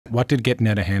What did getting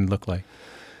out of hand look like?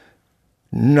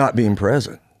 Not being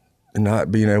present and not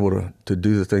being able to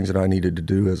do the things that I needed to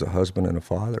do as a husband and a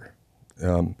father.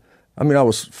 I mean, I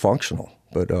was functional,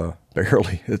 but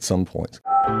barely at some points.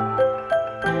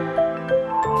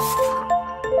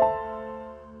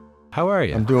 How are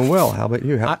you? I'm doing well. How about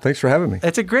you? Thanks for having me.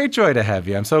 It's a great joy to have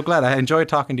you. I'm so glad. I enjoyed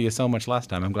talking to you so much last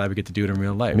time. I'm glad we get to do it in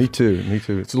real life. Me too. Me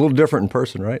too. It's a little different in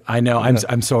person, right? I know.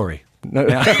 I'm sorry. No.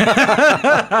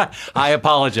 I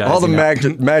apologize. All the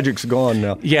magic's gone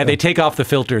now. Yeah, they take off the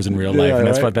filters in real life, and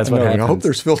that's right? what happens. I hope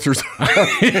there's filters.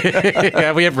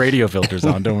 Yeah, we have radio filters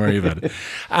on. Don't worry about it.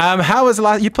 How was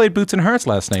you played Boots and Hearts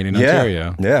last night in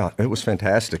Ontario? Yeah, it was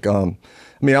fantastic. I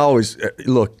mean, I always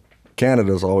look.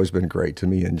 Canada's always been great to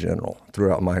me in general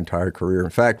throughout my entire career. In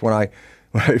fact, when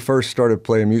I first started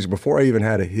playing music, before I even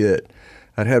had a hit,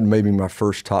 I'd had maybe my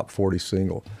first top 40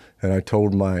 single, and I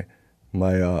told my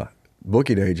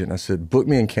booking agent, I said, book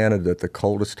me in Canada at the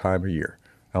coldest time of year.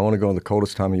 I want to go in the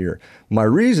coldest time of year. My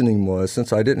reasoning was,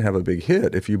 since I didn't have a big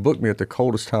hit, if you book me at the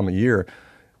coldest time of year,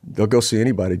 they'll go see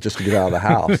anybody just to get out of the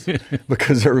house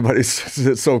because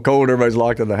it's so cold, everybody's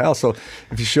locked in the house. So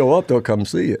if you show up, they'll come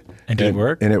see it. And did it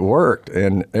work? And it worked.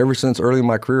 And ever since early in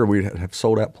my career, we have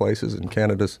sold out places, and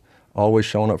Canada's always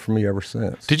shown up for me ever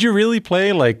since. Did you really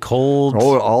play like cold?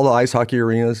 Oh, all the ice hockey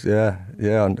arenas, yeah,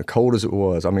 and cold as it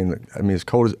was. I mean, as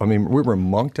cold as we were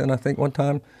in Moncton, I think, one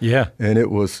time. Yeah, and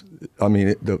it was. I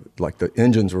mean, the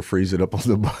engines were freezing up on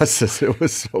the buses. It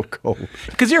was so cold.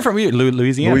 Because you're from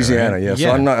Louisiana. Louisiana, right? yeah.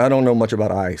 So I don't know much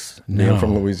about ice. No. I'm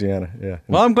from Louisiana. Yeah.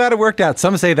 Well, I'm glad it worked out.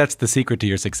 Some say that's the secret to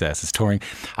your success is touring.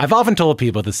 I've often told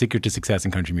people the secret to success in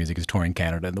country music is touring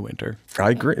Canada in the winter. I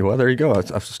agree. Well, there you go.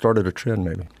 I've started a trend,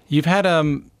 maybe. You've had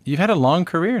a long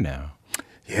career now.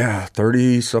 Yeah,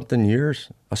 30-something years.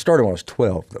 I started when I was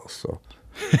 12, though, so.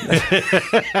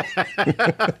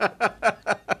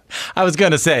 I was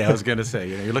gonna say,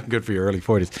 you're looking good for your early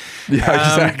 40s. Yeah,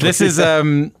 exactly. This is,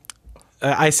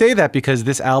 I say that because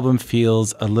this album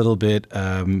feels a little bit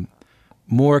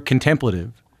more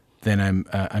contemplative than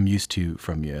I'm used to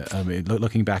from you. I mean,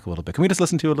 looking back a little bit, can we just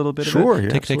listen to a little bit of it? Sure, yeah.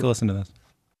 Take a listen to this.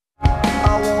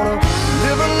 I wanna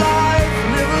live a life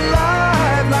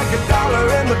like a dollar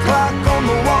in the clock on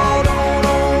the wall. Don't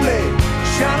own me.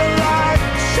 Shine a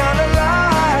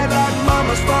light like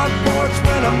mama's front porch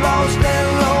when I'm lost and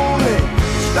lonely.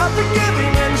 Stop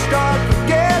forgiving and start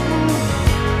forgetting.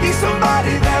 Be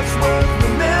somebody that's worth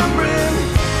remembering.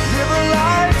 Live a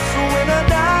life so when I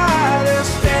die,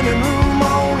 there's standing room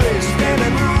only,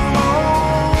 standing room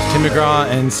only. Tim McGraw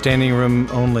and Standing Room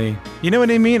Only. You know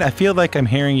what I mean? I feel like I'm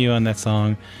hearing you on that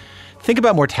song. Think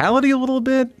about mortality a little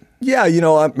bit. Yeah,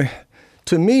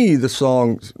 to me, the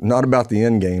song's not about the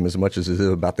end game as much as it is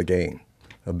about the game,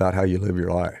 about how you live your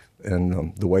life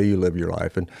and the way you live your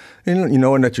life. And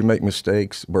knowing that you make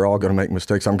mistakes, we're all going to make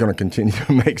mistakes. I'm going to continue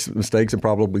to make mistakes and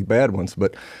probably bad ones.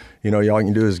 But, all you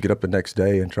can do is get up the next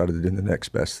day and try to do the next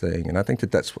best thing. And I think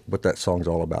that's what that song's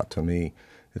all about to me.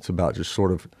 It's about just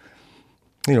sort of,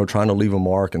 trying to leave a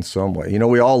mark in some way.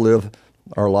 We all live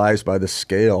our lives by the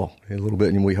scale a little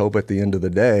bit, and we hope at the end of the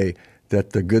day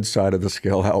that the good side of the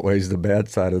scale outweighs the bad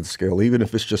side of the scale, even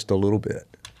if it's just a little bit.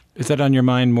 Is that on your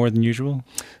mind more than usual?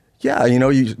 Yeah,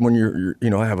 when you're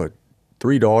I have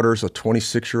 3 daughters, a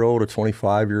 26-year-old, a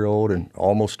 25-year-old, and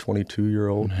almost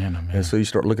 22-year-old. Man, oh man. And so you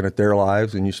start looking at their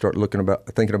lives, and you start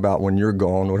thinking about when you're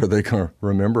gone, what are they going to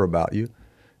remember about you,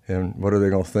 and what are they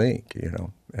going to think,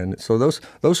 And so those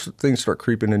things start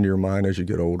creeping into your mind as you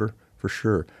get older, for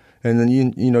sure. And then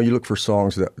you look for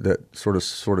songs that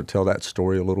sort of tell that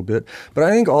story a little bit. But I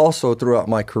think also throughout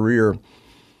my career,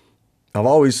 I've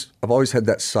always had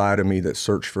that side of me that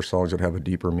searched for songs that have a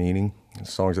deeper meaning,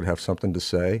 songs that have something to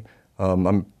say.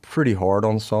 I'm pretty hard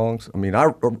on songs. I mean,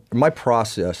 my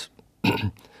process,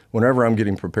 whenever I'm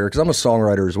getting prepared, because I'm a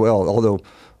songwriter as well, although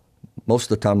most of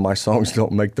the time my songs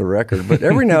don't make the record, but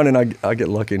every now and then I get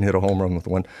lucky and hit a home run with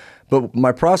one. But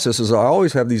my process is I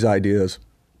always have these ideas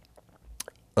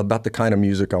about the kind of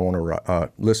music I want to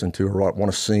listen to or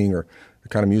want to sing, or the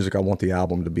kind of music I want the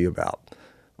album to be about,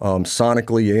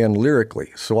 sonically and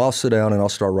lyrically. So I'll sit down and I'll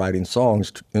start writing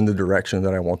songs in the direction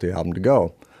that I want the album to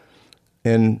go.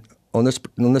 And on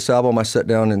this album, I sat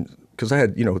down and, because I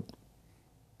had,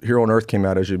 Here on Earth came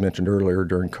out, as you mentioned earlier,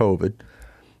 during COVID.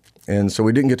 And so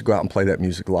we didn't get to go out and play that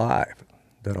music live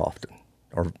that often,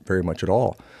 or very much at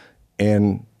all.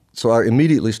 And so I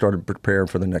immediately started preparing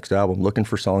for the next album, looking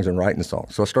for songs and writing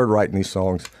songs. So I started writing these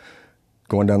songs,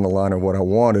 going down the line of what I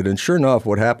wanted. And sure enough,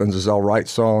 what happens is I'll write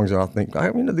songs and I'll think,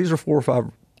 these are 4 or 5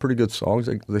 pretty good songs.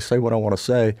 They say what I want to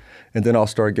say. And then I'll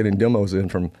start getting demos in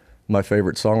from my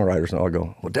favorite songwriters, and I'll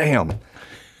go, well, damn,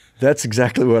 That's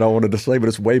exactly what I wanted to say, but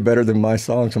it's way better than my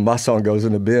song, so my song goes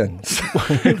in the bin.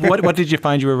 What did you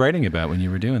find you were writing about when you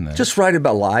were doing that? Just write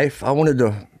about life. I wanted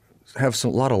to have a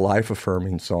lot of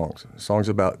life-affirming songs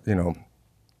about,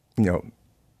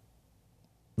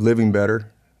 living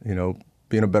better,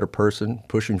 being a better person,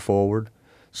 pushing forward,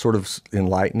 sort of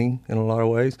enlightening in a lot of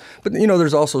ways. But,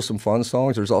 there's also some fun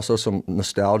songs. There's also some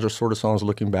nostalgia sort of songs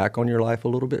looking back on your life a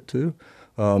little bit, too.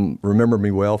 Remember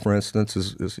Me Well, for instance,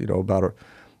 is about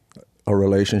a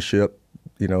relationship,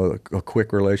 a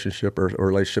quick relationship or a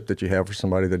relationship that you have for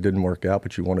somebody that didn't work out,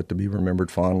 but you want it to be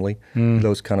remembered fondly,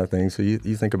 those kind of things. So you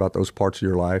think about those parts of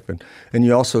your life. And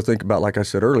you also think about, like I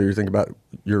said earlier, you think about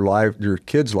your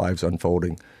kids' lives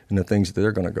unfolding and the things that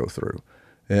they're going to go through.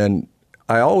 And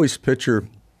I always picture,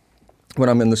 when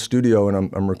I'm in the studio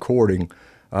and I'm recording,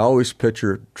 I always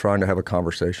picture trying to have a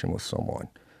conversation with someone.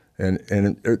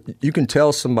 And you can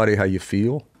tell somebody how you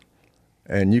feel,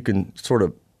 and you can sort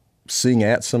of sing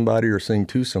at somebody or sing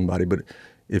to somebody, but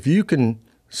if you can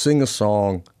sing a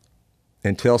song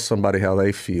and tell somebody how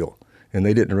they feel, and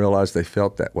they didn't realize they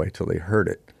felt that way till they heard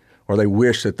it, or they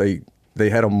wish that they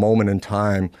had a moment in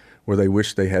time where they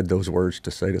wish they had those words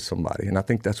to say to somebody. And I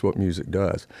think that's what music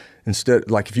does. Instead,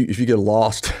 like if you get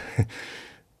lost,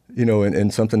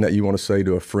 in something that you want to say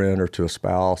to a friend or to a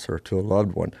spouse or to a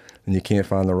loved one, and you can't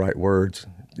find the right words,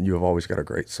 you have always got a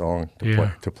great song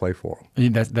to play for them. I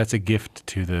mean, that's a gift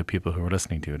to the people who are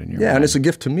listening to it in your mind. And it's a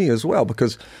gift to me as well,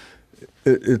 because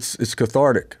it's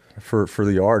cathartic for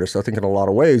the artist. I think in a lot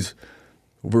of ways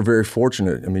we're very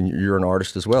fortunate. I mean, you're an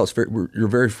artist as well. You're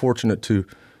very fortunate to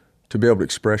be able to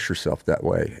express yourself that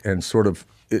way, and sort of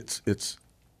it's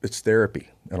therapy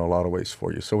in a lot of ways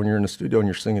for you. So when you're in the studio and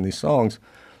you're singing these songs,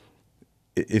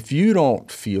 if you don't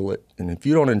feel it, and if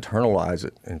you don't internalize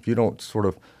it, and if you don't sort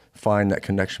of find that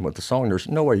connection with the song, there's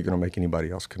no way you're going to make anybody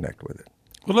else connect with it.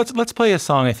 Well, let's play a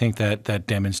song, I think, that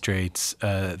demonstrates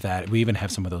that. We even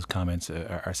have some of those comments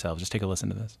ourselves. Just take a listen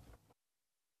to this.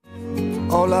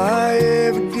 All I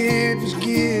ever did was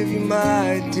give you my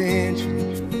attention.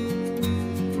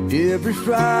 Every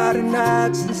Friday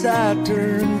night since I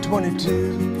turned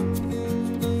 22.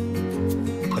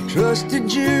 I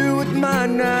trusted you with my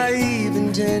naive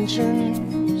intentions.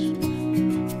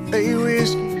 Hey,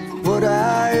 whiskey, what'd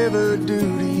I ever do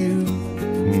to you?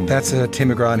 That's Tim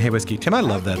McGraw and Hey Whiskey. Tim, I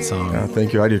love that song.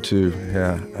 Thank you. I do too.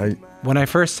 Yeah. When I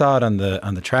first saw it on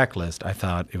the track list, I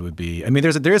thought it would be. I mean,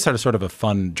 there is sort of a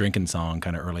fun drinking song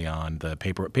kind of early on. The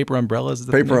Paper Umbrellas.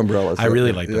 Paper Umbrellas. I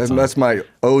really like that song. That's my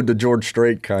ode to George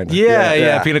Strait kind of.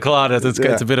 Yeah. Pina Coladas.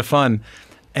 It's a bit of fun.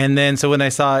 And then so when I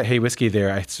saw Hey Whiskey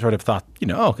there, I sort of thought,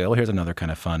 okay, well here's another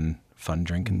kind of fun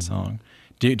drinking song.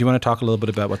 Do you want to talk a little bit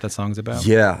about what that song's about?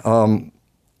 Yeah.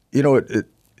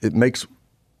 It makes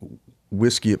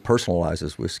whiskey. It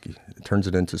personalizes whiskey. It turns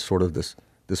it into sort of this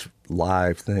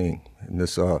live thing, and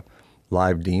this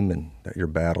live demon that you're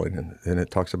battling, and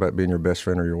it talks about being your best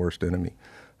friend or your worst enemy.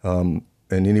 And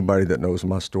anybody that knows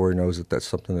my story knows that that's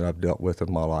something that I've dealt with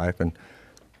in my life, and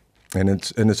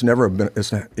it's never been.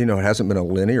 It's not, it hasn't been a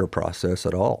linear process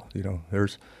at all.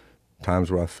 There's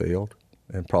times where I failed,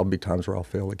 and probably times where I'll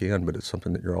fail again. But it's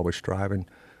something that you're always striving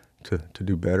to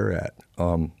do better at.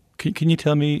 Can you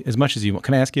tell me as much as you want?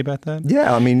 Can I ask you about that?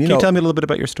 Yeah, I mean, Can you tell me a little bit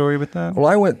about your story with that? Well,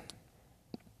 I went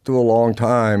through a long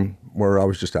time where I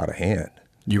was just out of hand.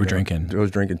 You were drinking. I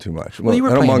was drinking too much. Well, you were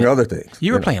playing, among other things.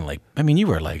 You were playing you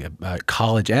were like a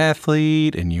college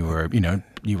athlete, and you were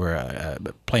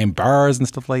playing bars and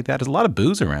stuff like that. There's a lot of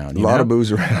booze around. A lot of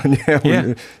booze around.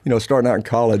 Yeah. Starting out in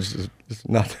college is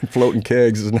not floating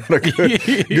kegs is not a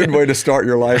good way to start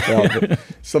your life out. But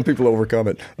some people overcome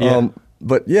it. Yeah.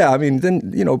 But yeah, I mean,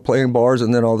 then playing bars,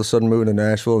 and then all of a sudden moving to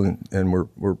Nashville, and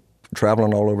we're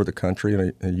traveling all over the country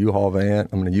in a U-Haul van.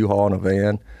 I'm in a U-Haul in a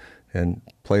van, and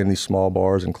playing these small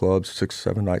bars and clubs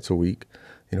 6-7 nights a week.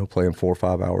 Playing 4 or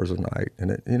 5 hours a night, and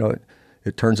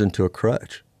it turns into a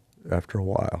crutch after a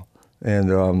while,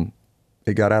 and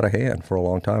it got out of hand for a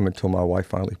long time until my wife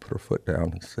finally put her foot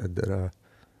down and said that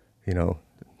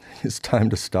it's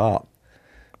time to stop,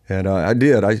 and I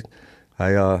did.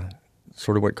 I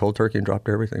sort of went cold turkey and dropped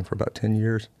everything for about 10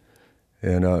 years,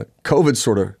 and COVID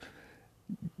sort of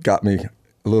got me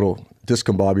a little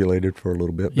discombobulated for a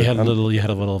little bit. You had a little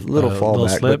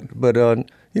fallback, slip, but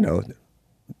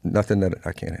nothing that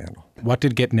I can't handle. What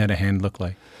did getting out of hand look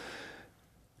like?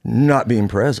 Not being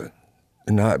present,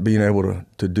 and not being able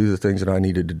to do the things that I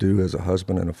needed to do as a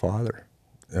husband and a father.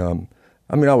 I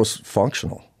was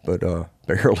functional, but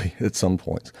barely at some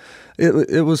points.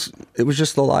 It was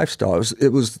just the lifestyle. It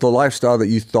was the lifestyle that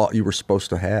you thought you were supposed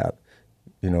to have,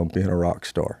 being a rock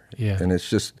star. Yeah. And it's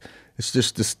just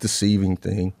this deceiving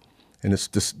thing. and it's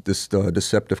this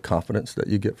deceptive confidence that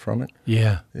you get from it.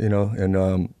 Yeah. You know,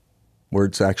 and where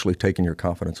it's actually taking your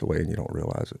confidence away and you don't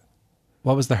realize it.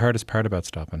 What was the hardest part about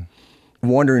stopping?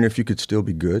 Wondering if you could still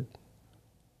be good.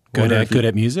 Good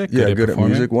at music? Yeah, good at performing?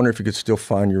 music. Wondering if you could still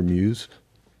find your muse,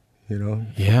 you know?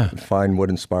 Yeah. Find what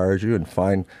inspires you and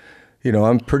find, you know,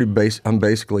 I'm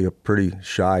basically a pretty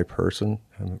shy person.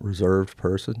 I'm a reserved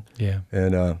person. Yeah.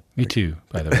 And me too,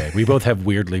 by the way. We both have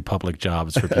weirdly public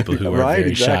jobs for people who are right,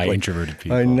 very exactly. shy, introverted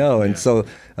people. I know. And so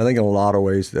I think in a lot of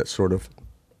ways that sort of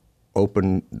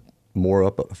opened more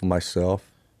up of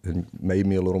myself and made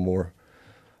me a little more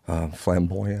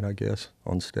flamboyant, I guess,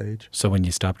 on stage. So when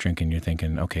you stop drinking, you're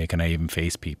thinking, okay, can I even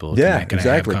face people? Yeah, Can I have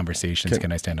exactly. conversations?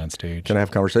 Can I stand on stage? Can I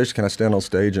have conversations? Can I stand on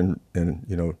stage and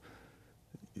you know,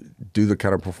 do the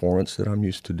kind of performance that I'm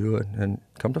used to doing? And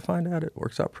come to find out, it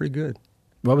works out pretty good.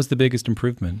 What was the biggest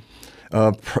improvement?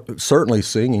 Certainly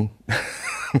singing.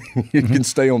 You can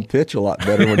stay on pitch a lot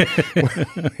better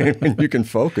when you can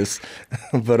focus.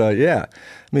 But yeah,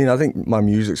 I mean, I think my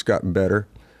music's gotten better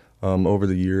over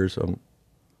the years.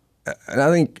 And I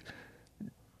think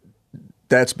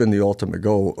that's been the ultimate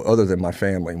goal, other than my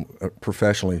family.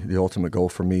 Professionally, the ultimate goal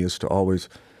for me is to always,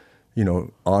 you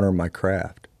know, honor my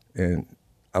craft. And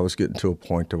I was getting to a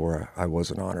point to where I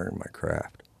wasn't honoring my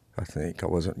craft. I think I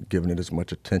wasn't giving it as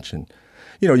much attention.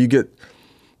 You know,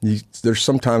 there's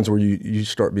some times where you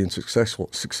start being successful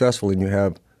and you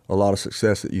have a lot of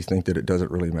success that you think that it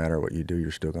doesn't really matter what you do, you're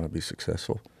still going to be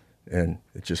successful. And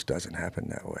it just doesn't happen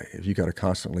that way. If you got to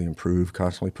constantly improve,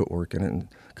 constantly put work in it, and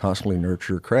constantly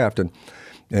nurture your craft. And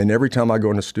every time I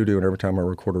go in the studio and every time I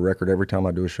record a record, every time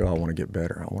I do a show, I want to get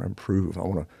better. I want to improve.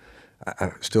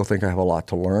 I still think I have a lot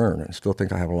to learn. I still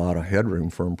think I have a lot of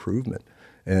headroom for improvement.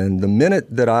 And the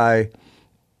minute that I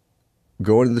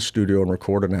go into the studio and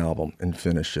record an album and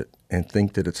finish it and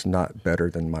think that it's not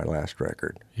better than my last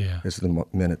record, is the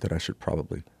minute that I should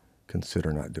probably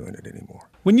consider not doing it anymore.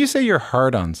 When you say you're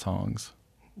hard on songs,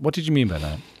 what did you mean by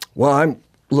that? Well,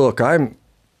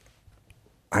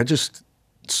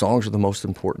 songs are the most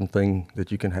important thing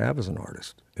that you can have as an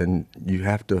artist. And you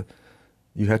have to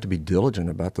be diligent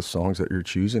about the songs that you're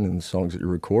choosing and the songs that you're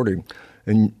recording.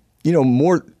 And, you know,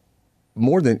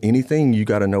 more than anything, you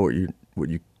got to know what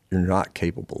you're not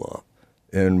capable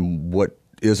of and what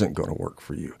isn't going to work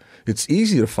for you. It's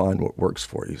easy to find what works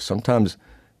for you. Sometimes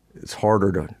it's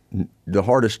the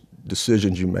hardest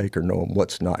decisions you make are knowing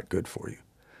what's not good for you.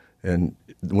 And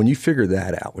when you figure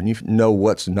that out, when you know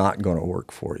what's not going to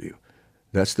work for you,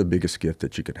 that's the biggest gift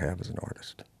that you can have as an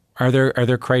artist. Are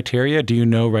there criteria? Do you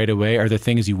know right away? Are there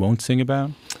things you won't sing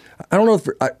about? I don't know if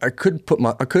I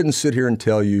couldn't sit here and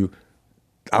tell you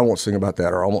I won't sing about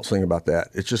that or I won't sing about that.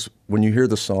 It's just when you hear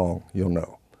the song, you'll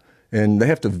know. And they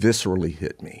have to viscerally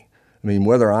hit me. I mean,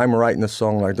 whether I'm writing the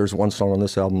song, like there's one song on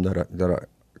this album that I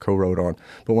co-wrote on,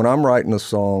 but when I'm writing a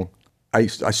song, I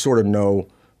sort of know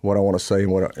what I want to say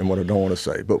and what I don't want to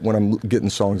say. But when I'm getting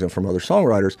songs in from other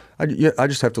songwriters, I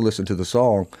just have to listen to the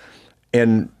song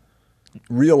and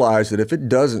realize that if it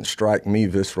doesn't strike me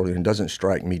viscerally and doesn't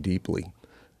strike me deeply,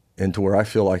 and to where I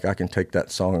feel like I can take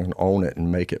that song and own it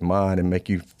and make it mine and make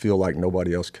you feel like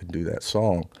nobody else can do that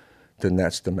song, then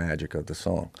that's the magic of the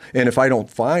song. And if I don't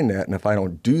find that and if I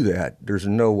don't do that, there's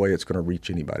no way it's going to reach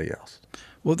anybody else.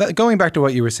 Well, going back to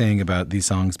what you were saying about these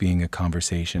songs being a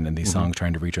conversation and these songs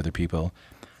trying to reach other people,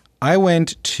 I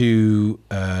went to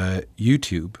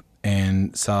YouTube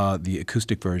and saw the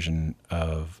acoustic version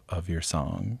of your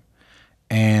song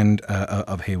and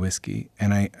of Hey Whiskey.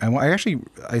 And I actually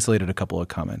isolated a couple of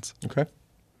comments. Okay.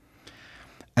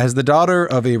 As the daughter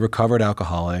of a recovered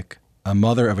alcoholic, a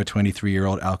mother of a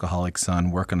 23-year-old alcoholic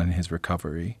son working on his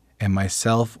recovery, and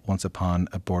myself once upon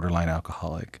a borderline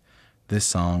alcoholic, this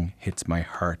song hits my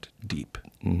heart deep.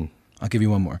 Mm-hmm. I'll give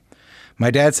you one more. My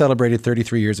dad celebrated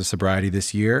 33 years of sobriety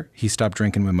this year. He stopped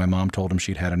drinking when my mom told him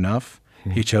she'd had enough.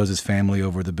 Mm-hmm. He chose his family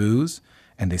over the booze,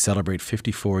 and they celebrate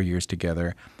 54 years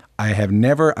together. I have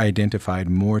never identified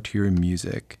more to your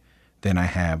music than I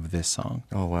have this song.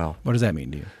 Oh, wow. What does that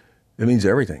mean to you? It means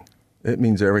everything. It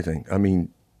means everything. I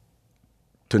mean,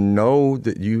 to know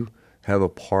that you have a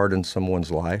part in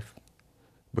someone's life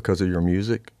because of your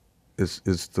music is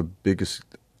the biggest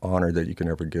honor that you can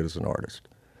ever get as an artist.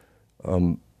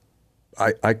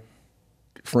 I,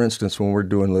 for instance, when we're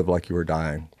doing Live Like You Were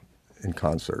Dying in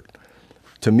concert,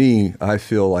 to me, I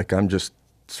feel like I'm just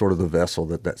sort of the vessel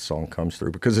that song comes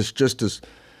through because it's just as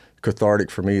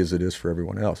cathartic for me as it is for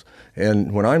everyone else.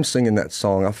 And when I'm singing that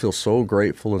song, I feel so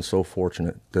grateful and so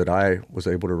fortunate that I was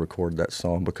able to record that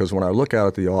song because when I look out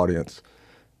at the audience,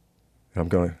 I'm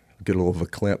going to get a little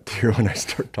verklempt here when I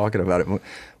start talking about it.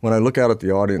 When I look out at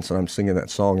the audience and I'm singing that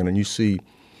song and then you see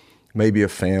maybe a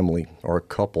family or a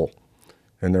couple,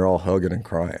 and they're all hugging and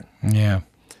crying. Yeah.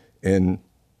 And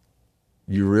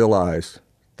you realize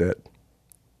that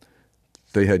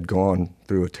they had gone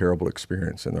through a terrible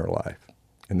experience in their life,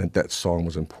 and that song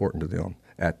was important to them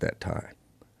at that time.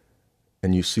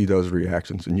 And you see those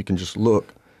reactions, and you can just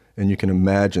look, and you can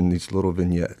imagine these little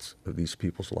vignettes of these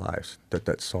people's lives,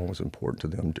 that song was important to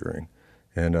them during.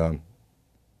 And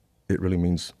it really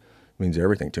means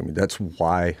everything to me. That's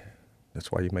why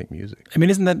you make music. I mean,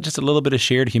 isn't that just a little bit of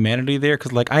shared humanity there?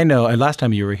 Because, like, I know last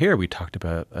time you were here, we talked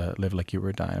about Live Like You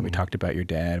Were Dying. We talked about your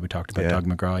dad. We talked about Doug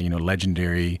McGraw,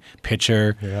 legendary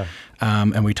pitcher. Yeah.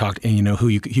 And we talked, who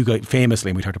you got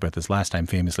famously, and we talked about this last time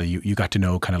famously, you got to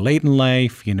know kind of late in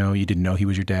life. You didn't know he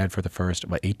was your dad for the first,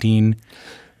 18?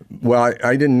 Well,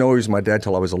 I didn't know he was my dad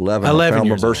till I was 11. 11 I found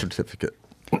my years birth old. certificate.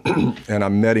 And I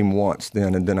met him once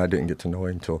then, and then I didn't get to know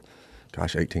him until,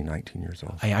 18, 19 years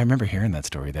old. I remember hearing that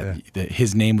story, that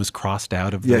his name was crossed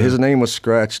out of the... Yeah, his name was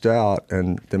scratched out,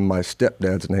 and then my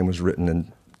stepdad's name was written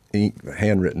in ink,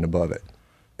 handwritten above it.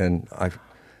 And I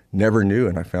never knew,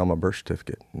 and I found my birth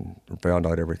certificate and found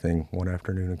out everything one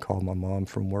afternoon and called my mom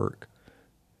from work.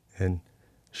 And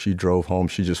she drove home.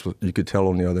 She just, you could tell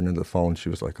on the other end of the phone, she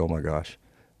was like, oh my gosh.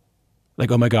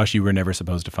 Like, oh my gosh, you were never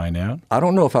supposed to find out? I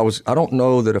don't know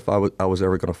that if I was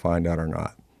ever going to find out or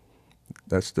not.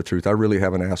 That's the truth. I really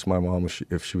haven't asked my mom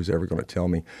if she was ever going to tell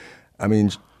me. I mean,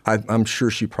 I'm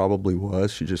sure she probably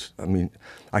was.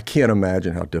 I can't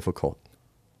imagine how difficult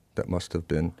that must have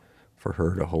been for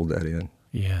her to hold that in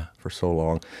for so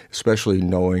long, especially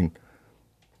knowing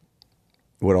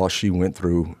what all she went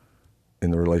through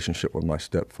in the relationship with my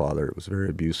stepfather. It was very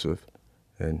abusive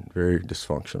and very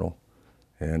dysfunctional.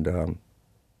 And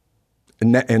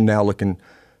now looking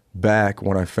back,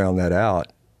 when I found that out,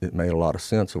 it made a lot of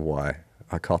sense of why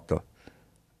I caught the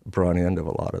brunt end of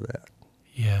a lot of that.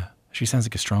 Yeah. She sounds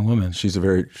like a strong woman. She's a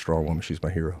very strong woman. She's my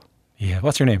hero. Yeah.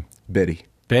 What's her name? Betty.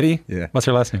 Betty? Yeah. What's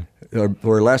her last name?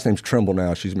 Her last name's Trimble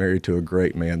now. She's married to a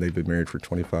great man. They've been married for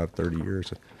 25, 30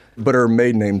 years. But her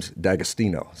maiden name's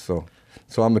D'Agostino. So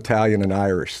I'm Italian and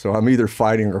Irish. So I'm either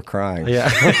fighting or crying. Yeah.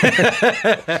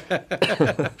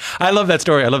 I love that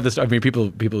story. I love this. I mean,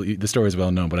 people. The story is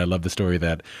well known, but I love the story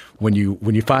that when you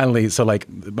finally. So, like,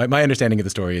 my understanding of the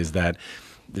story is that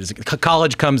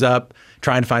college comes up,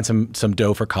 trying to find some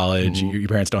dough for college. Mm-hmm. Your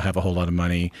parents don't have a whole lot of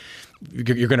money.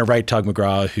 You're going to write Tug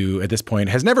McGraw, who at this point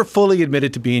has never fully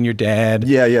admitted to being your dad.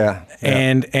 Yeah.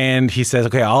 And he says,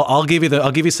 okay, I'll give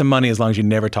you some money as long as you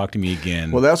never talk to me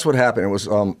again. Well, that's what happened. It was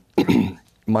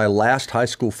my last high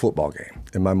school football game,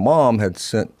 and my mom had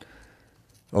sent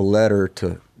a letter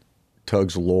to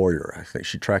Tug's lawyer. I think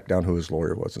she tracked down who his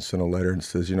lawyer was and sent a letter and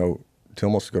says,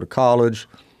 Tim wants to go to college.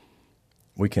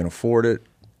 We can't afford it.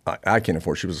 I can't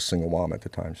afford it. She was a single mom at the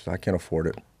time. She said, I can't afford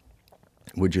it.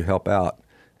 Would you help out?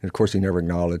 And of course, he never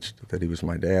acknowledged that he was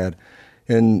my dad.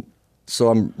 And so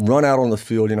I'm run out on the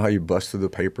field. You know how you bust through the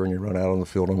paper and you run out on the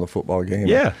field on the football game?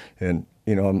 Yeah. And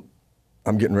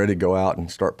I'm getting ready to go out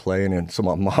and start playing. And so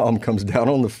my mom comes down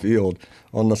on the field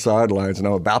on the sidelines, and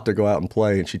I'm about to go out and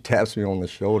play. And she taps me on the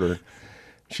shoulder.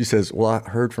 She says, well, I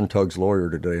heard from Tug's lawyer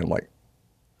today. I'm like,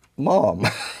 Mom,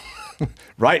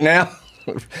 right now?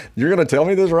 You're going to tell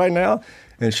me this right now?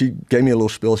 And she gave me a little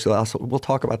spiel. She said, we'll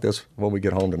talk about this when we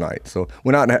get home tonight. So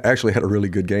went out and actually had a really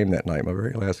good game that night, my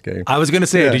very last game. I was going to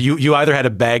say, you either had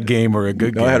a bad game or a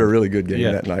good game. I had a really good game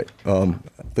that night. I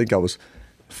think I was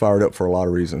fired up for a lot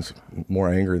of reasons,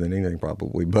 more anger than anything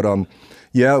probably. But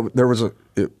there was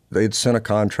they had sent a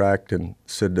contract and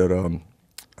said that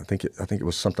I think it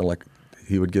was something like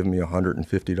he would give me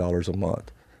 $150 a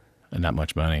month. And not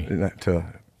much money.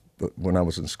 When I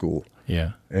was in school.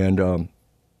 Yeah. And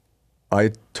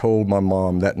I told my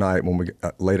mom that night when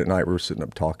late at night we were sitting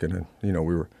up talking, and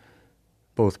we were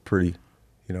both pretty,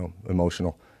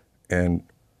 emotional. And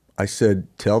I said,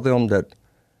 tell them that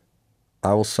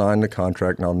I will sign the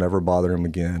contract and I'll never bother him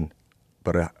again,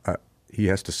 but he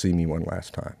has to see me one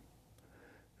last time.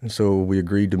 And so we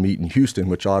agreed to meet in Houston,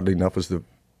 which oddly enough was the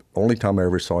only time I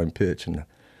ever saw him pitch, and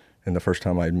the first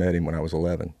time I had met him when I was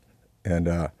 11.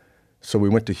 And so we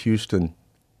went to Houston.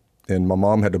 And my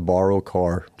mom had to borrow a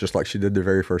car, just like she did the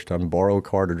very first time, borrow a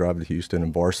car to drive to Houston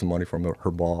and borrow some money from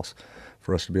her boss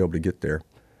for us to be able to get there.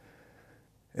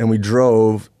 And we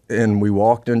drove, and we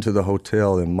walked into the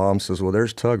hotel, and Mom says, well,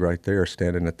 there's Tug right there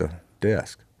standing at the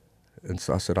desk. And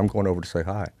so I said, I'm going over to say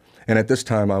hi. And at this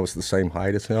time, I was the same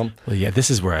height as him. Well, yeah, this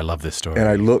is where I love this story. And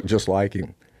I looked just like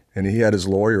him. And he had his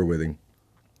lawyer with him.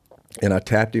 And I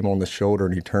tapped him on the shoulder,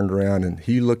 and he turned around, and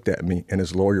he looked at me, and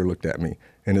his lawyer looked at me.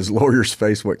 And his lawyer's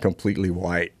face went completely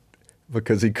white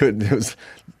because he couldn't.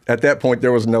 at that point,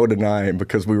 there was no denying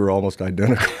because we were almost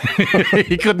identical.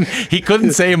 he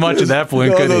couldn't say much at that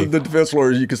point, could he? The defense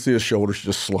lawyers, you could see his shoulders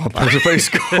just slump. His face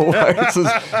go away.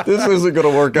 This isn't going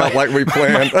to work out like we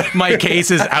planned. My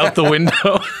case is out the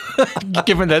window.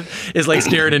 Given that it's like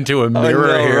staring into a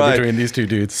mirror here between these two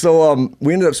dudes. So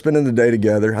we ended up spending the day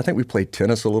together. I think we played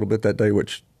tennis a little bit that day,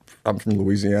 which I'm from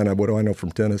Louisiana. What do I know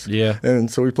from tennis? Yeah. And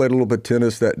so we played a little bit of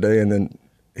tennis that day, and then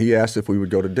he asked if we would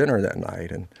go to dinner that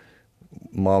night. And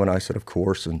Mom and I said, of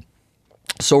course. And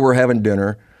so we're having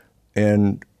dinner,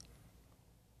 and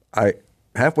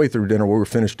halfway through dinner, we were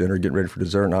finished dinner, getting ready for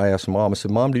dessert, and I asked Mom, I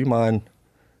said, Mom, do you mind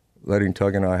letting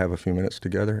Tug and I have a few minutes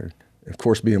together? And of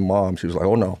course, being Mom, she was like,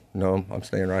 oh, no, I'm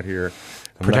staying right here.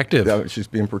 Protective. She's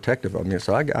being protective of me.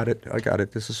 So I got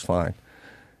it, this is fine.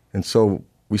 And so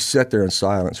we sat there in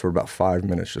silence for about 5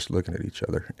 minutes just looking at each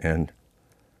other. And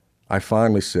I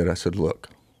finally said, look,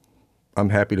 I'm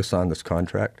happy to sign this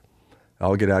contract.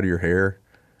 I'll get out of your hair.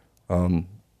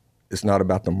 It's not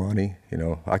about the money.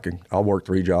 I'll work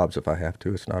 3 jobs if I have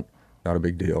to. It's not a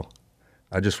big deal.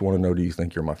 I just want to know, do you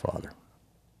think you're my father?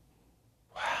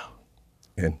 Wow.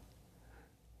 And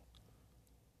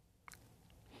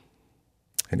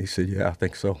he said, yeah, I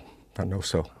think so. I know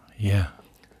so. Yeah.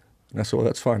 And I said, well,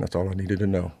 that's fine. That's all I needed to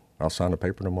know. I'll sign the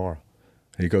paper tomorrow.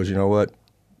 And he goes, you know what?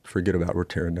 Forget about it. We're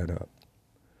tearing that up.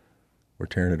 We're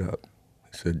tearing it up.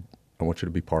 He said, I want you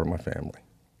to be part of my family.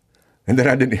 And then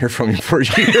I didn't hear from him for a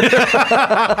year.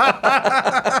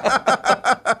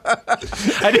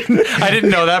 I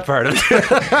didn't know that part of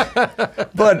it.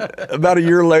 But about a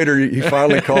year later, he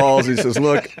finally calls. He says,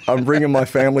 look, I'm bringing my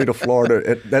family to Florida.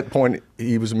 At that point,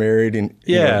 he was married, and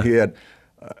he had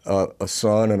a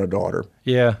son and a daughter.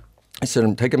 Yeah. He said,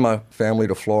 I'm taking my family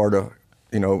to Florida,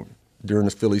 during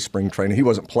the Philly spring training. He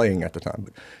wasn't playing at the time,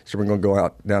 but he said, we're going to go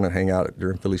down and hang out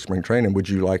during Philly spring training. Would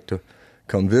you like to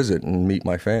come visit and meet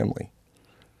my family?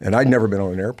 And I'd never been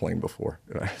on an airplane before.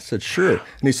 And I said, sure. And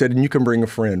he said, and you can bring a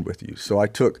friend with you. So I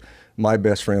took my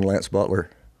best friend, Lance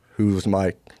Butler, who was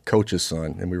my coach's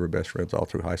son, and we were best friends all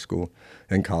through high school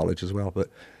and college as well. But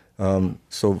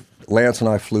so Lance and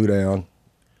I flew down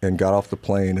and got off the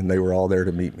plane, and they were all there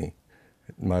to meet me.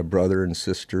 My brother and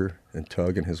sister and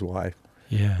Tug and his wife.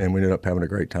 Yeah. And we ended up having a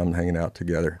great time hanging out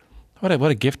together. What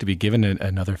a gift to be given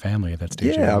another family at that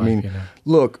stage. Yeah, of your life,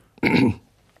 look,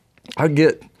 I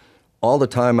get all the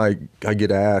time I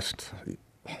get asked,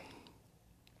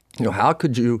 how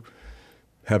could you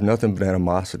have nothing but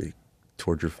animosity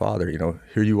towards your father?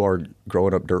 Here you are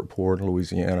growing up dirt poor in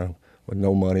Louisiana with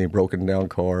no money, broken down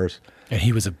cars. And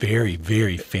he was a very,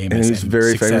 very famous and he's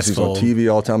very famous. He's on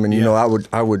TV all the time. And,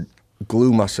 I would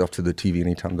glue myself to the TV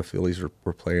anytime the Phillies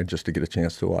were playing just to get a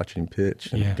chance to watch him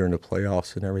pitch during the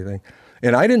playoffs and everything.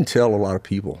 And I didn't tell a lot of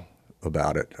people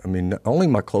about it. I mean, only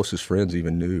my closest friends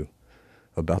even knew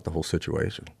about the whole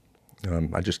situation.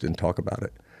 I just didn't talk about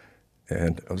it.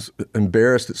 And I was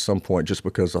embarrassed at some point just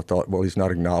because I thought, well, he's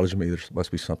not acknowledging me. There must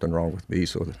be something wrong with me.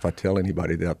 So if I tell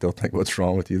anybody that, they'll think, what's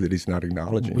wrong with you that he's not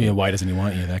acknowledging me? Why doesn't he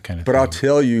want you? That kind of thing. But I'll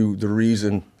tell you the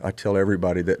reason I tell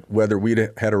everybody that whether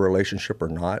we'd had a relationship or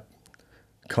not,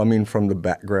 coming from the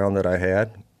background that I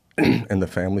had and the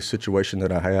family situation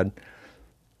that I had,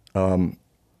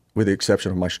 with the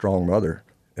exception of my strong mother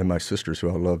and my sisters, who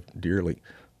I love dearly,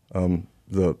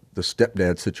 the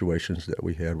stepdad situations that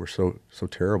we had were so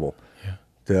terrible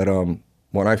that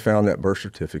when I found that birth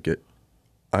certificate,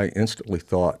 I instantly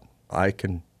thought, I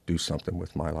can do something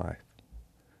with my life.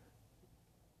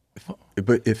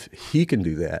 But if he can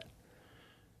do that,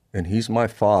 and he's my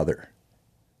father,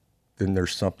 then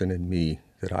there's something in me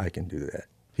that I can do that.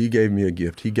 He gave me a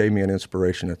gift. He gave me an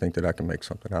inspiration to think that I can make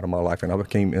something out of my life, and I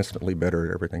became instantly better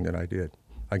at everything that I did.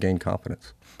 I gained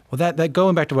confidence. Well, that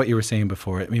going back to what you were saying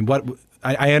before, I mean,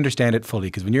 I understand it fully,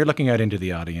 because when you're looking out into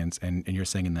the audience and you're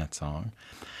singing that song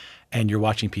and you're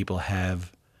watching people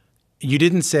have, you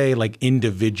didn't say like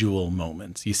individual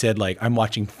moments. You said like, I'm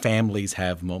watching families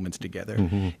have moments together.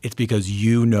 Mm-hmm. It's because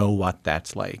you know what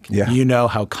that's like. Yeah. You know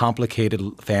how complicated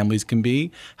families can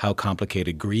be, how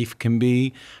complicated grief can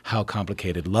be, how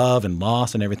complicated love and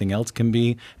loss and everything else can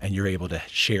be, and you're able to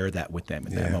share that with them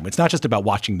in that moment. It's not just about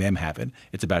watching them have it.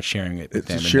 It's about sharing it with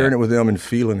them. Sharing it with them and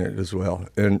feeling it as well.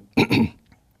 And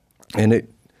and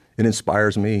it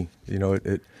inspires me.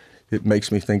 It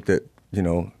makes me think that,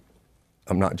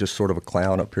 I'm not just sort of a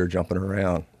clown up here jumping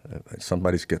around.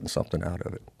 Somebody's getting something out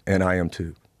of it, and I am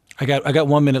too. I got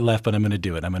 1 minute left, but I'm going to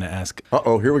do it. I'm going to ask.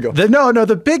 Uh-oh, here we go.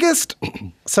 The biggest.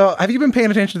 So have you been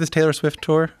paying attention to this Taylor Swift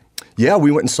tour? Yeah,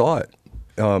 we went and saw it.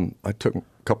 I took a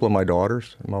couple of my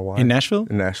daughters and my wife. In Nashville?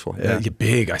 In Nashville, yeah.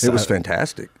 Big. It was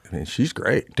fantastic. I mean, she's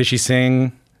great. Did she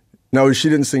sing? No, she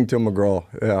didn't sing Tim McGraw.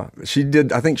 Yeah, she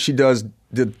did. I think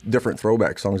did different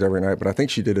throwback songs every night, but I think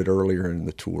she did it earlier in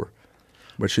the tour.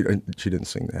 But she didn't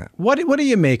sing that. What do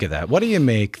you make of that? What do you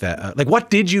make that? Like, what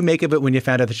did you make of it when you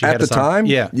found out that she had a song? At the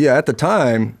time? Yeah. At the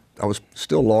time, I was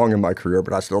still long in my career,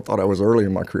 but I still thought I was early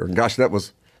in my career. And gosh, that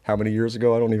was how many years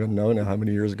ago? I don't even know now how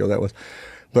many years ago that was.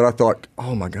 But I thought,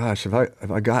 oh my gosh, have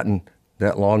I gotten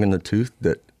that long in the tooth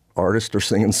that artists are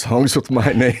singing songs with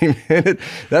my name in it?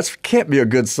 That can't be a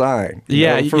good sign.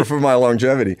 For my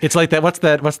longevity. It's like that. What's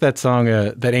that song?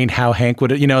 That ain't how Hank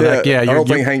would. You know. I don't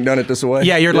think Hank done it this way.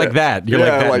 Yeah, you're like that. You're like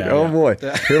that. Like, now, oh boy,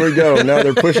 here we go. Now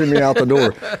they're pushing me out the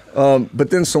door. But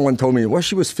then someone told me, well,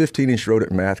 she was 15 and she wrote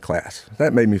it in math class.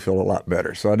 That made me feel a lot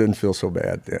better. So I didn't feel so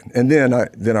bad then. And then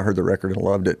I heard the record and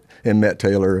loved it and met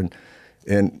Taylor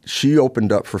and she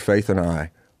opened up for Faith and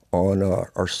I on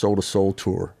our Soul to Soul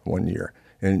tour one year.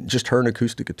 And just her and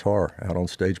acoustic guitar out on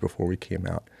stage before we came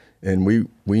out. And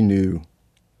we knew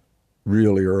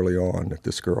really early on that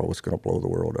this girl was going to blow the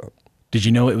world up. Did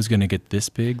you know it was going to get this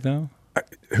big, though?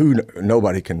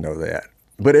 Nobody can know that.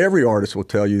 But every artist will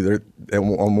tell you that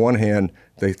on one hand,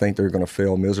 they think they're going to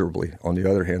fail miserably. On the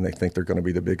other hand, they think they're going to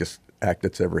be the biggest act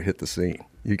that's ever hit the scene.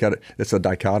 It's a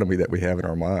dichotomy that we have in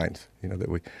our minds.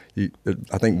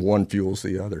 I think one fuels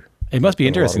the other. It must be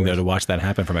interesting, though, to watch that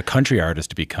happen from a country artist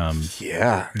to become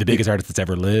the biggest artist that's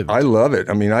ever lived. I love it.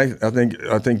 I mean, I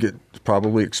think it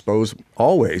probably exposed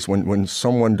always when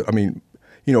someone, I mean,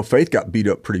 Faith got beat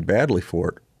up pretty badly for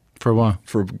it. For what?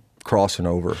 For crossing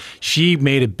over. She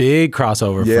made a big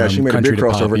crossover Yeah, from she made a country big to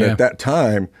pop, crossover. yeah. And at that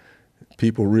time,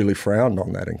 people really frowned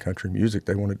on that in country music.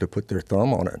 They wanted to put their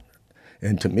thumb on it.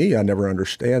 And to me, I never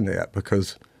understand that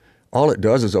because all it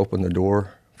does is open the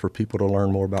door for people to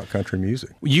learn more about country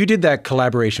music. You did that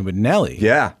collaboration with Nelly.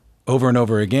 Yeah. Over and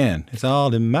over again. It's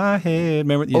all in my head.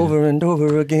 Remember? Over and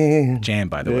over again. Jam,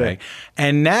 by the way.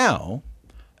 And now,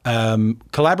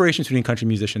 collaborations between country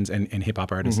musicians and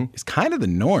hip-hop artists is kind of the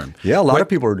norm. Yeah, a lot of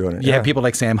people are doing it. You have people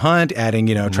like Sam Hunt adding,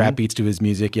 trap beats to his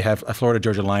music. You have a Florida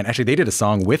Georgia Line. Actually, they did a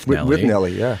song with Nelly. With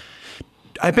Nelly, yeah.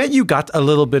 I bet you got a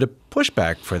little bit of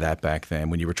pushback for that back then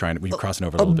when you were crossing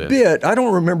over a little bit. A bit. I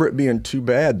don't remember it being too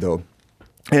bad, though.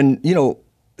 And,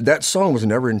 that song was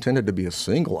never intended to be a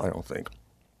single, I don't think.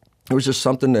 It was just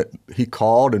something that he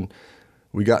called, and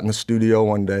we got in the studio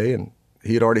one day, and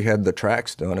he had already had the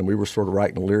tracks done, and we were sort of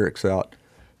writing the lyrics out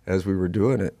as we were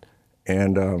doing it.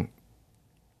 And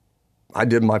I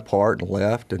did my part and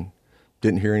left and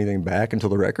didn't hear anything back until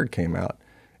the record came out.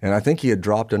 And I think he had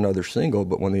dropped another single,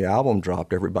 but when the album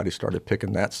dropped, everybody started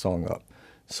picking that song up.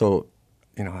 So,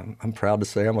 I'm proud to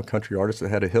say I'm a country artist that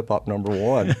had a hip-hop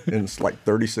 #1 in like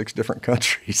 36 different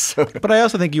countries. So. But I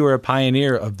also think you were a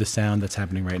pioneer of the sound that's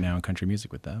happening right now in country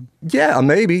music with them. Yeah,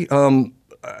 maybe.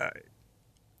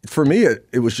 For me,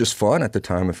 it was just fun at the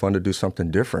time and fun to do something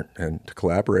different and to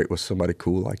collaborate with somebody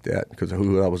cool like that because of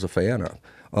who I was a fan of.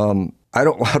 I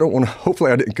don't want to.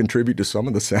 Hopefully, I didn't contribute to some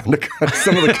of the sound of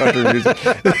some of the country music.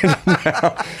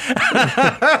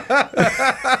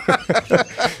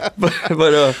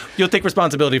 but you'll take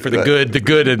responsibility for the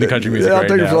good in the country music. Yeah, I'll right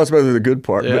take now. responsibility for the good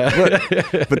part.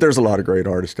 Yeah. But there's a lot of great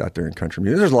artists out there in country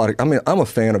music. There's a lot of. I mean, I'm a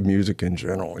fan of music in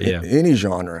general. Yeah. Any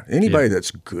genre, anybody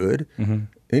that's good,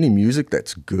 any music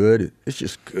that's good, it's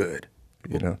just good.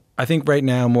 I think right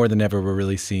now more than ever we're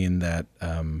really seeing that.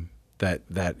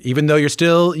 That even though you're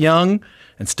still young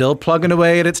and still plugging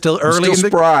away at it, still early,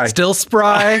 still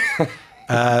spry,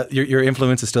 your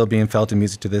influence is still being felt in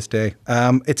music to this day.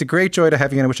 It's a great joy to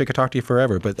have you, and I wish I could talk to you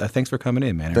forever. But thanks for coming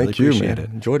in, man. I really appreciate it.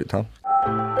 Enjoyed it, Tom.